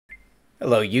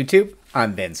Hello YouTube,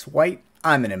 I'm Vince White.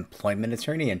 I'm an employment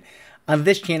attorney, and on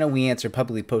this channel we answer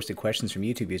publicly posted questions from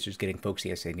YouTube users getting folks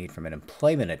the answers they need from an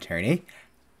employment attorney.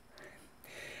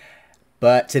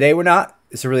 But today we're not.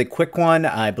 It's a really quick one.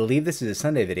 I believe this is a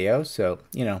Sunday video, so,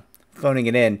 phoning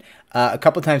it in. A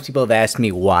couple times people have asked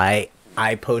me why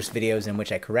I post videos in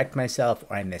which I correct myself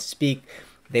or I misspeak.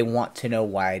 They want to know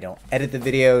why I don't edit the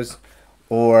videos,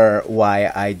 or why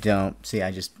I don't, see,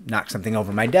 I just knocked something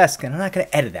over my desk, and I'm not going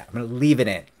to edit that. I'm going to leave it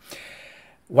in.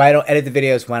 Why I don't edit the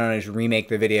videos, why don't I just remake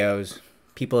the videos?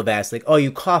 People have asked, like, oh,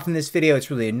 you cough in this video, it's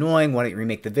really annoying, why don't you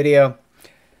remake the video?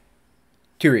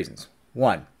 Two reasons.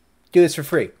 One, do this for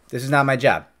free. This is not my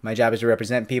job. My job is to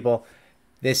represent people.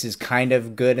 This is kind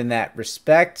of good in that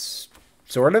respect,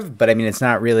 sort of, but I mean, it's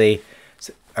not really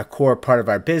a core part of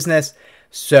our business,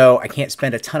 so I can't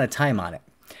spend a ton of time on it.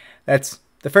 That's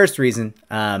the first reason.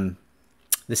 The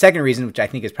second reason, which I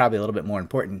think is probably a little bit more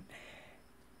important,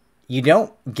 you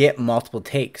don't get multiple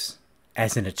takes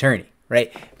as an attorney,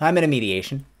 right? If I'm in a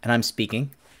mediation and I'm speaking,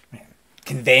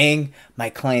 conveying my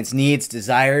client's needs,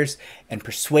 desires, and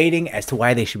persuading as to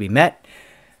why they should be met,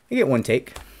 you get one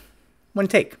take. One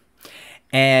take.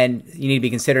 And you need to be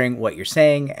considering what you're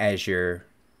saying as you're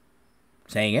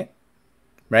saying it,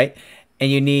 right?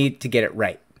 And you need to get it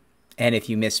right. And if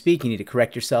you misspeak, you need to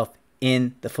correct yourself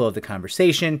in the flow of the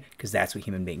conversation, because that's what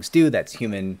human beings do. That's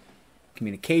human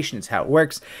communication. It's how it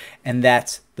works. And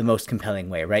that's the most compelling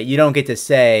way, right? You don't get to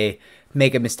say,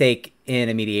 make a mistake in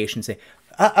a mediation and say,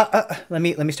 let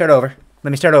me start over. Let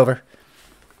me start over.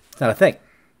 It's not a thing,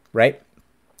 right?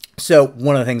 So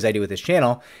one of the things I do with this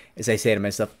channel is I say to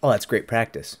myself, oh, that's great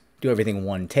practice. Do everything in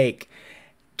one take.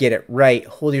 Get it right.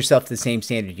 Hold yourself to the same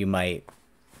standard you might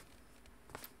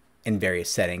in various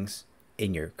settings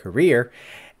in your career,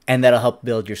 and that'll help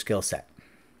build your skill set.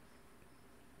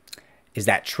 Is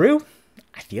that true?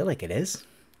 I feel like it is.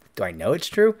 Do I know it's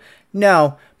true?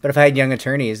 No, but if I had young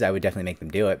attorneys, I would definitely make them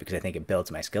do it because I think it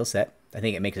builds my skill set. I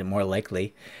think it makes it more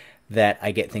likely that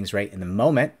I get things right in the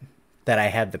moment, that I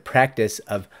have the practice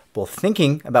of both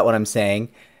thinking about what I'm saying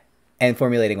and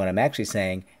formulating what I'm actually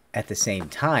saying at the same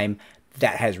time.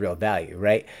 That has real value,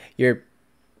 right? You're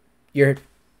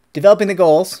developing the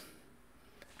goals,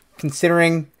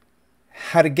 considering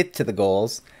how to get to the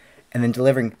goals, and then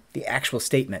delivering the actual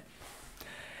statement.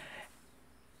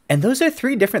 And those are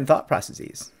three different thought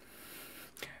processes.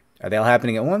 Are they all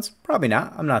happening at once? Probably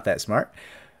not. I'm not that smart.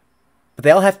 But they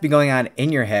all have to be going on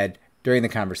in your head during the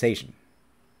conversation.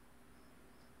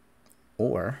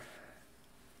 Or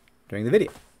during the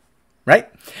video, right?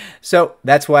 So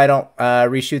that's why I don't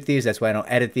reshoot these. That's why I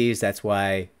don't edit these. That's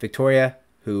why Victoria,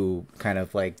 who kind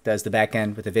of like does the back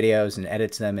end with the videos and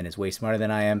edits them and is way smarter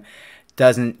than I am,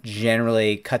 doesn't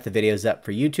generally cut the videos up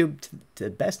for YouTube, to the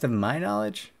best of my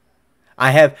knowledge.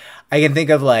 I can think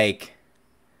of like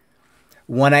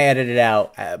one I edited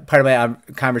out, part of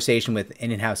my conversation with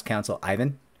in-house counsel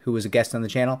Ivan, who was a guest on the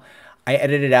channel. I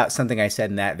edited out something I said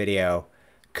in that video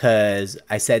because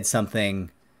I said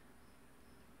something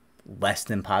less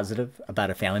than positive about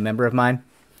a family member of mine.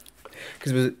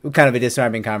 Because it was kind of a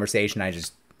disarming conversation, I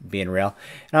just being real.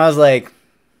 And I was like,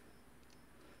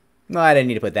 well, I didn't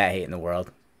need to put that hate in the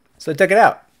world. So I took it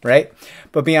out, right?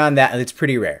 But beyond that, it's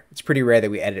pretty rare. It's pretty rare that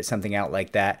we edit something out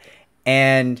like that.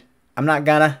 And I'm not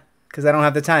gonna, because I don't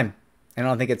have the time. I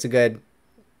don't think it's a good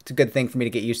thing for me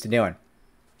to get used to doing.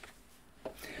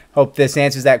 Hope this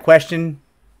answers that question.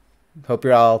 Hope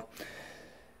you're all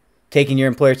taking your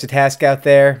employers to task out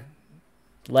there.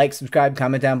 Like, subscribe,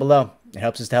 comment down below. It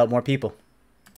helps us to help more people.